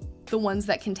even the ones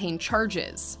that contain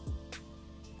charges.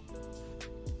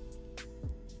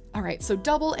 All right, so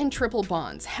double and triple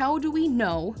bonds. How do we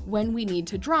know when we need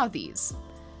to draw these?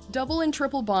 Double and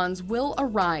triple bonds will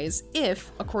arise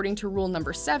if, according to rule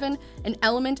number 7, an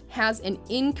element has an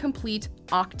incomplete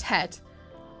octet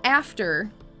after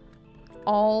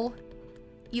all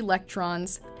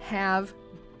electrons have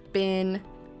been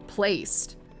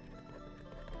placed.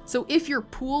 So if your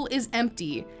pool is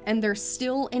empty and there's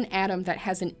still an atom that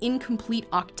has an incomplete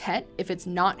octet, if it's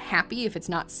not happy, if it's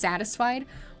not satisfied,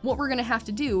 what we're going to have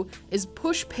to do is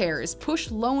push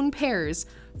lone pairs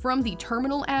from the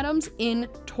terminal atoms in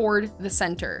toward the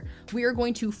center. We are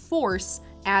going to force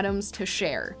atoms to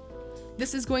share.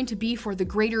 This is going to be for the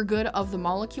greater good of the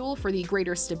molecule, for the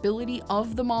greater stability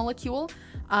of the molecule,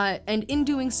 and in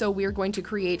doing so, we are going to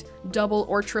create double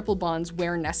or triple bonds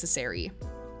where necessary.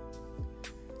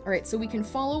 All right, so we can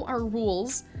follow our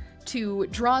rules to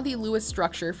draw the Lewis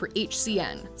structure for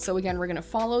HCN. So again, we're gonna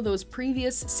follow those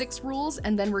previous 6 rules,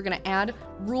 and then we're gonna add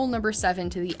rule number 7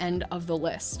 to the end of the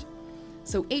list.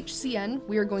 So HCN,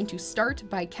 we are going to start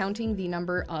by counting the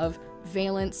number of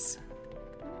valence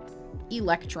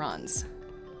electrons.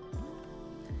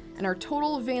 And our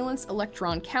total valence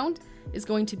electron count is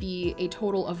going to be a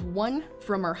total of 1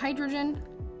 from our hydrogen,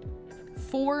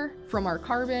 4 from our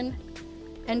carbon,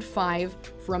 and 5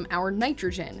 from our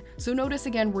nitrogen. So notice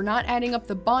again, we're not adding up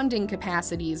the bonding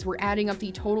capacities, we're adding up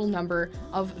the total number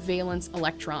of valence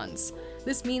electrons.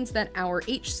 This means that our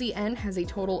HCN has a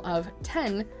total of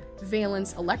 10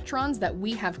 valence electrons that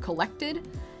we have collected,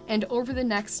 and over the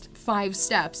next 5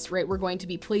 steps, right, we're going to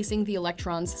be placing the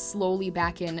electrons slowly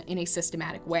back in a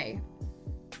systematic way.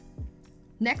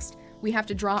 Next, we have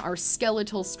to draw our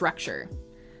skeletal structure.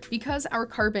 Because our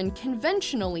carbon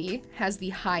conventionally has the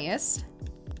highest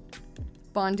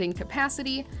bonding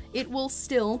capacity, it will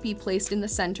still be placed in the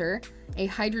center, a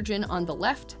hydrogen on the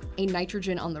left, a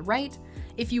nitrogen on the right.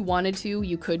 If you wanted to,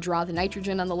 you could draw the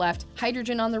nitrogen on the left,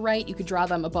 hydrogen on the right, you could draw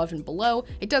them above and below.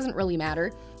 It doesn't really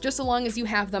matter, just so long as you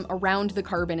have them around the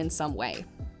carbon in some way.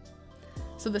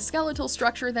 So the skeletal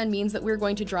structure then means that we're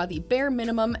going to draw the bare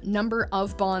minimum number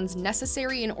of bonds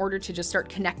necessary in order to just start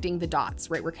connecting the dots,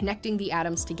 right? We're connecting the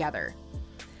atoms together.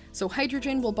 So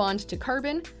hydrogen will bond to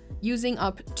carbon, using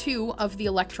up 2 of the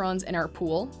electrons in our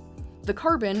pool. The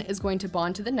carbon is going to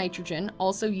bond to the nitrogen,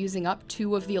 also using up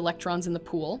 2 of the electrons in the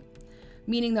pool,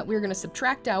 meaning that we're going to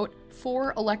subtract out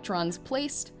 4 electrons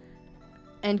placed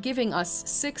and giving us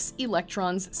 6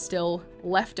 electrons still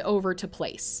left over to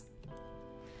place.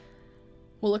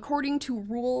 Well, according to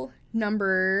rule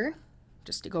number,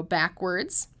 just to go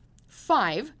backwards,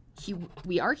 5,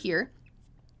 we are here.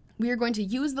 We are going to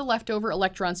use the leftover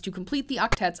electrons to complete the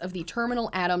octets of the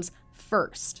terminal atoms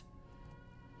first.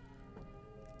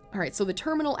 All right, so the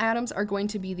terminal atoms are going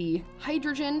to be the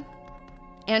hydrogen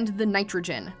and the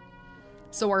nitrogen.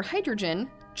 So our hydrogen,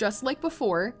 just like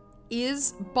before,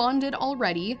 is bonded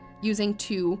already using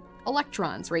 2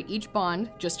 electrons, right? Each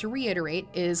bond, just to reiterate,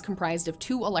 is comprised of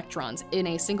 2 electrons in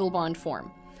a single bond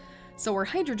form. So our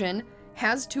hydrogen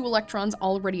has 2 electrons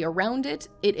already around it.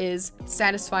 It is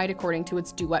satisfied according to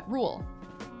its duet rule.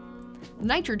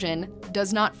 Nitrogen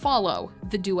does not follow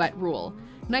the duet rule.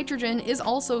 Nitrogen is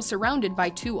also surrounded by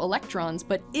 2 electrons,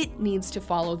 but it needs to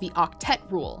follow the octet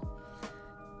rule.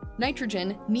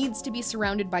 Nitrogen needs to be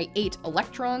surrounded by 8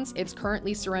 electrons. It's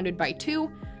currently surrounded by 2,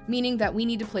 meaning that we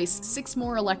need to place 6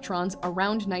 more electrons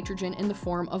around nitrogen in the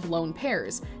form of lone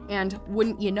pairs. And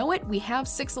wouldn't you know it, we have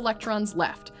 6 electrons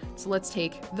left. So let's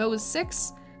take those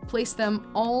 6, place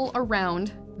them all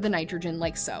around the nitrogen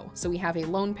like so. So we have a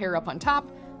lone pair up on top,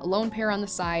 a lone pair on the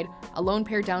side, a lone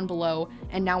pair down below,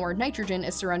 and now our nitrogen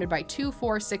is surrounded by 2,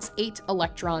 4, 6, 8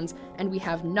 electrons, and we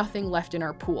have nothing left in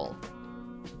our pool.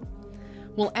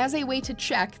 Well, as a way to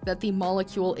check that the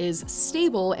molecule is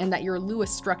stable and that your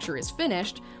Lewis structure is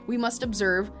finished, we must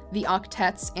observe the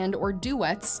octets and or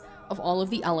duets of all of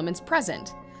the elements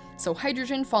present. So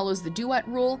hydrogen follows the duet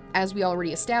rule. As we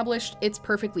already established, it's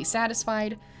perfectly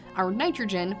satisfied. Our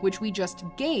nitrogen, which we just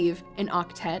gave an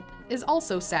octet, is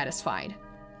also satisfied.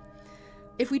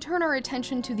 If we turn our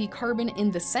attention to the carbon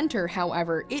in the center,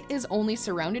 however, it is only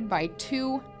surrounded by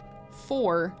 2,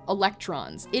 4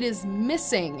 electrons. It is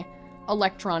missing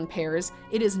electron pairs.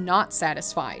 It is not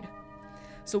satisfied.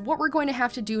 So what we're going to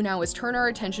have to do now is turn our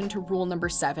attention to rule number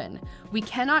 7. We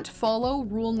cannot follow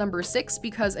rule number 6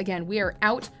 because, again, we are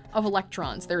out of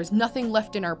electrons. There is nothing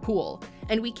left in our pool,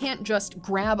 and we can't just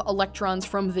grab electrons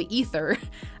from the ether.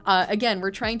 Again,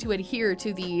 we're trying to adhere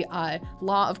to the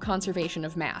law of conservation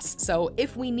of mass. So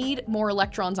if we need more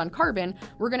electrons on carbon,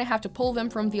 we're going to have to pull them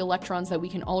from the electrons that we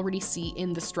can already see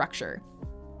in the structure.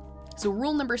 So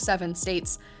rule number 7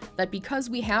 states that because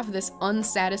we have this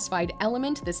unsatisfied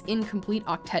element, this incomplete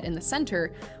octet in the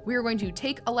center, we are going to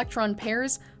take electron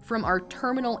pairs from our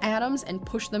terminal atoms and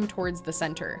push them towards the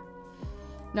center.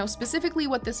 Now specifically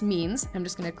what this means, I'm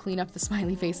just going to clean up the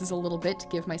smiley faces a little bit to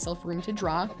give myself room to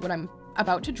draw what I'm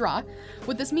about to draw.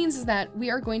 What this means is that we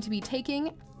are going to be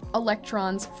taking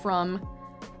electrons from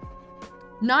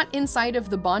not inside of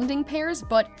the bonding pairs,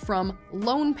 but from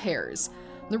lone pairs.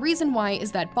 The reason why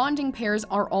is that bonding pairs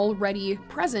are already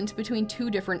present between two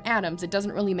different atoms. It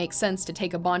doesn't really make sense to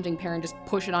take a bonding pair and just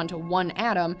push it onto one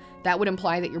atom. That would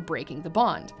imply that you're breaking the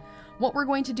bond. What we're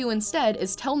going to do instead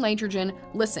is tell nitrogen,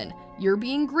 listen, you're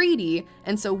being greedy,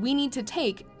 and so we need to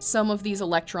take some of these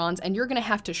electrons and you're going to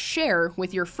have to share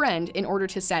with your friend in order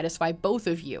to satisfy both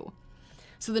of you.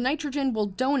 So the nitrogen will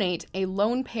donate a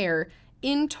lone pair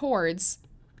in towards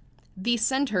the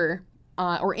center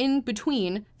or in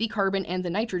between the carbon and the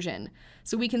nitrogen.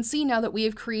 So we can see now that we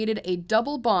have created a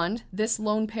double bond. This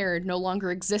lone pair no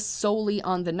longer exists solely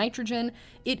on the nitrogen.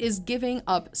 It is giving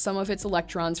up some of its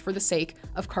electrons for the sake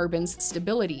of carbon's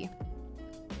stability.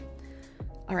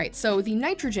 All right, so the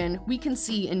nitrogen, we can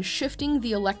see in shifting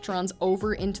the electrons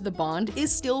over into the bond,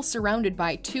 is still surrounded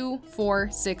by 2, 4,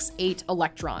 6, 8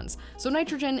 electrons. So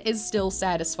nitrogen is still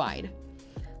satisfied.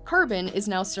 Carbon is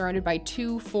now surrounded by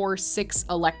 2, 4, 6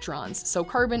 electrons. So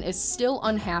carbon is still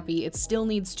unhappy. It still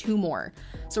needs 2 more.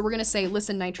 So we're going to say,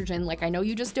 listen, nitrogen, like I know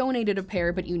you just donated a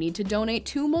pair, but you need to donate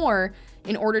 2 more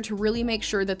in order to really make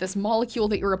sure that this molecule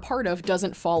that you're a part of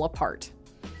doesn't fall apart.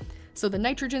 So the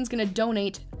nitrogen's going to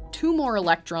donate 2 more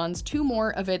electrons, 2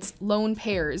 more of its lone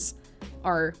pairs,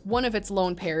 or one of its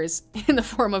lone pairs in the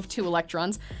form of 2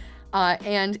 electrons.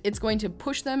 And it's going to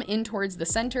push them in towards the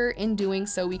center. In doing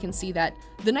so, we can see that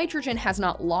the nitrogen has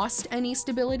not lost any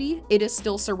stability. It is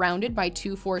still surrounded by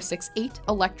 2, 4, 6, 8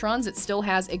 electrons. It still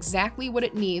has exactly what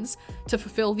it needs to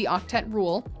fulfill the octet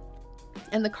rule.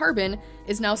 And the carbon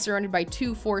is now surrounded by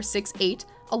 2, 4, 6, 8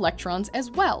 electrons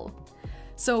as well.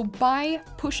 So by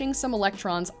pushing some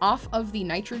electrons off of the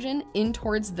nitrogen in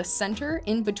towards the center,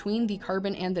 in between the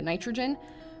carbon and the nitrogen,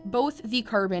 both the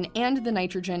carbon and the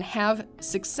nitrogen have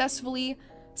successfully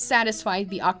satisfied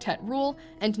the octet rule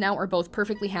and now are both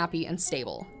perfectly happy and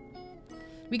stable.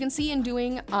 We can see in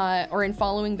doing, or in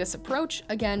following this approach,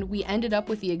 again, we ended up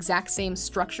with the exact same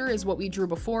structure as what we drew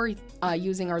before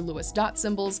using our Lewis dot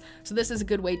symbols. So this is a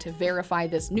good way to verify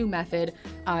this new method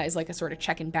as like a sort of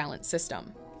check and balance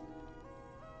system.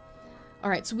 All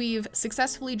right, so we've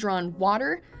successfully drawn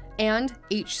water and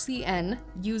HCN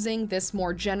using this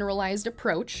more generalized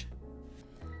approach.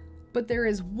 But there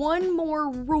is one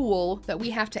more rule that we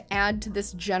have to add to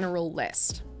this general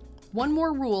list. One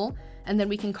more rule, and then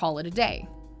we can call it a day.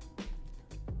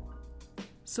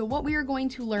 So what we are going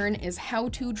to learn is how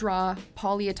to draw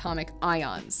polyatomic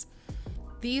ions.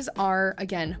 These are,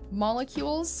 again,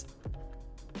 molecules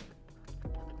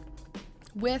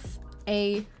with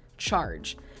a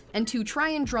charge. And to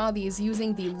try and draw these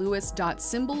using the Lewis dot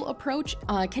symbol approach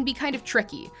can be kind of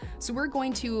tricky. So we're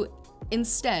going to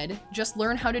instead just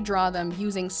learn how to draw them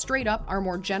using straight up our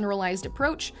more generalized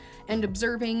approach and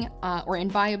observing,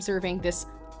 by observing this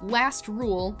last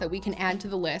rule that we can add to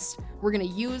the list. We're going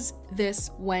to use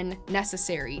this when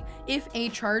necessary. If a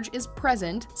charge is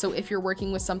present, so if you're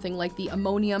working with something like the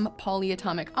ammonium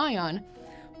polyatomic ion,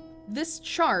 this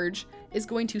charge is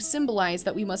going to symbolize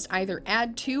that we must either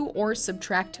add to or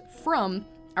subtract from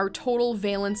our total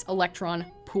valence electron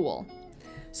pool.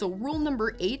 So rule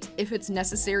number 8, if it's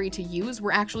necessary to use,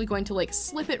 we're actually going to like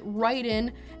slip it right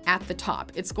in at the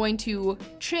top. It's going to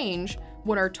change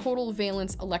what our total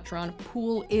valence electron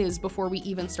pool is before we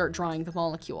even start drawing the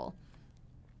molecule.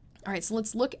 All right, so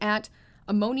let's look at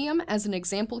ammonium as an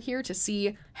example here to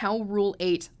see how rule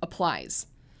 8 applies.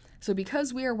 So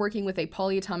because we are working with a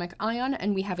polyatomic ion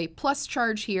and we have a plus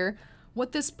charge here,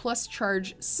 what this plus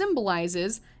charge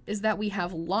symbolizes is that we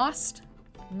have lost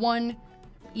 1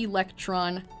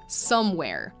 electron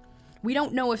somewhere. We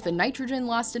don't know if the nitrogen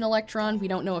lost an electron, we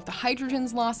don't know if the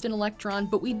hydrogen's lost an electron,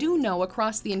 but we do know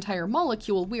across the entire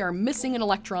molecule we are missing an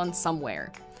electron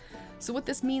somewhere. So what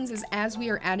this means is as we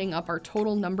are adding up our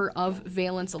total number of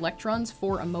valence electrons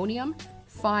for ammonium,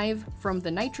 5 from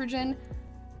the nitrogen,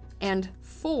 and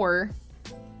 4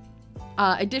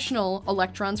 additional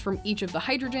electrons from each of the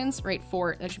hydrogens, right?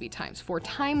 4, that should be times 4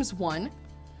 times 1.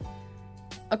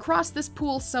 Across this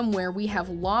pool somewhere, we have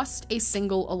lost a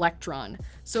single electron.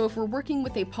 So if we're working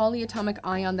with a polyatomic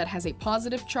ion that has a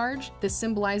positive charge, this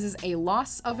symbolizes a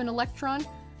loss of an electron,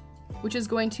 which is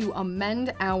going to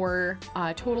amend our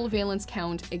total valence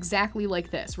count exactly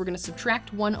like this. We're going to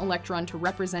subtract 1 electron to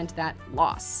represent that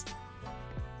loss.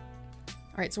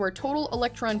 All right, so our total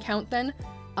electron count then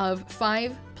of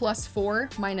 5 plus 4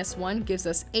 minus 1 gives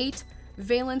us 8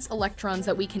 valence electrons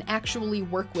that we can actually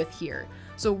work with here.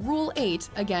 So rule 8,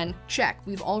 again, check.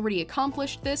 We've already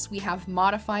accomplished this. We have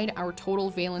modified our total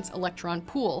valence electron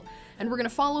pool, and we're going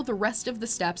to follow the rest of the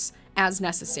steps as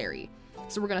necessary.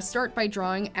 So we're going to start by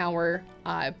drawing our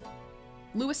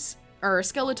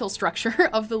skeletal structure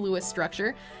of the Lewis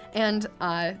structure, and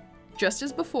just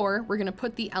as before, we're going to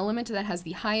put the element that has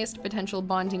the highest potential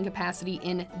bonding capacity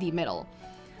in the middle.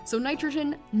 So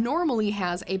nitrogen normally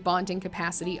has a bonding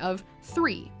capacity of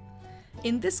 3.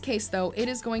 In this case, though, it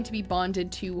is going to be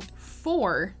bonded to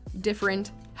 4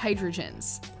 different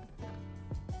hydrogens.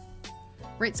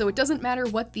 Right, so it doesn't matter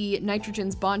what the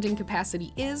nitrogen's bonding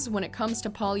capacity is when it comes to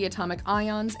polyatomic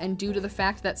ions, and due to the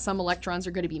fact that some electrons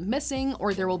are going to be missing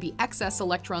or there will be excess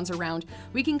electrons around,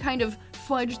 we can kind of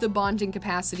fudge the bonding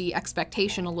capacity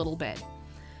expectation a little bit.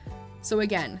 So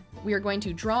again, we are going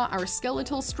to draw our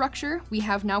skeletal structure. We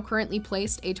have now currently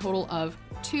placed a total of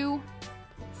 2,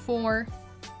 4,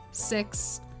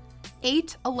 6,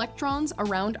 8 electrons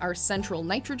around our central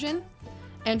nitrogen,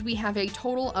 and we have a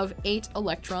total of 8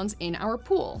 electrons in our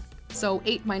pool. So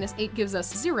 8 minus 8 gives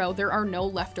us 0. There are no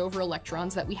leftover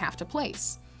electrons that we have to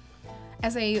place.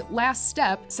 As a last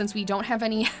step, since we don't have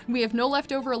any, we have no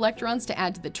leftover electrons to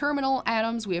add to the terminal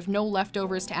atoms, we have no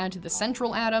leftovers to add to the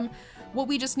central atom, what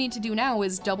we just need to do now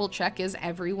is double check, is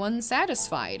everyone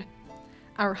satisfied?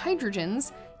 Our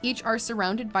hydrogens each are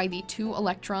surrounded by the 2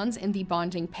 electrons in the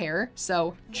bonding pair,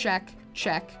 so check,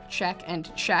 check, check,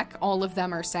 and check, all of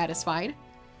them are satisfied.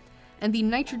 And the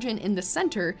nitrogen in the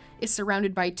center is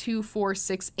surrounded by 2, 4,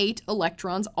 6, 8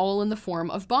 electrons, all in the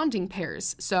form of bonding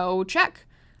pairs, so check.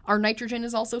 Our nitrogen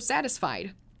is also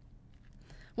satisfied.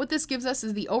 What this gives us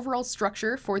is the overall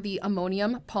structure for the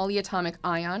ammonium polyatomic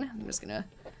ion. I'm just gonna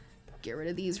get rid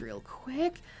of these real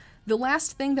quick. The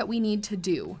last thing that we need to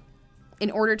do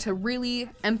in order to really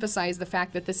emphasize the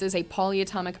fact that this is a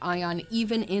polyatomic ion,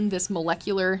 even in this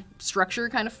molecular structure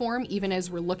kind of form, even as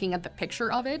we're looking at the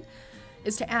picture of it,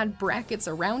 is to add brackets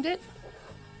around it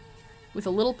with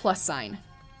a little plus sign.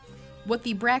 What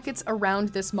the brackets around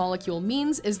this molecule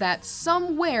means is that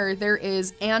somewhere there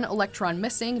is an electron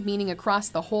missing, meaning across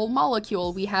the whole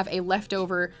molecule we have a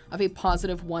leftover of a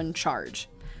positive 1 charge.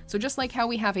 So just like how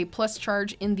we have a plus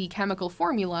charge in the chemical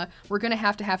formula, we're going to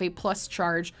have a plus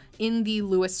charge in the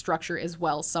Lewis structure as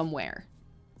well somewhere.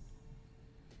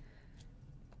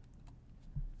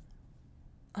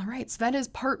 All right, so that is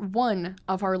part 1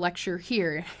 of our lecture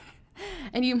here.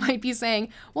 And you might be saying,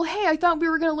 well, hey, I thought we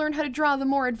were going to learn how to draw the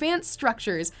more advanced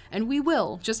structures, and we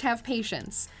will, just have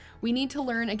patience. We need to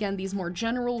learn, again, these more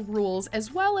general rules,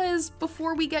 as well as,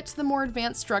 before we get to the more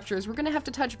advanced structures, we're going to have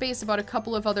to touch base about a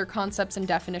couple of other concepts and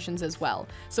definitions as well.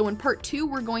 So in part 2,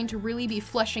 we're going to really be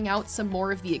fleshing out some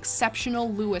more of the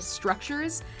exceptional Lewis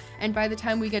structures, and by the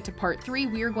time we get to part 3,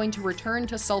 we are going to return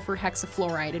to sulfur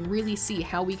hexafluoride and really see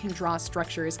how we can draw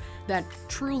structures that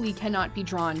truly cannot be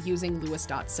drawn using Lewis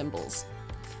dot symbols.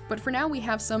 But for now, we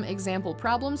have some example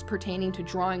problems pertaining to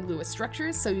drawing Lewis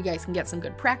structures, so you guys can get some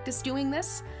good practice doing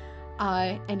this.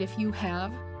 And if you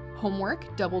have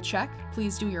homework, double check.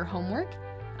 Please do your homework.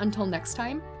 Until next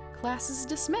time, class is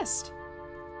dismissed.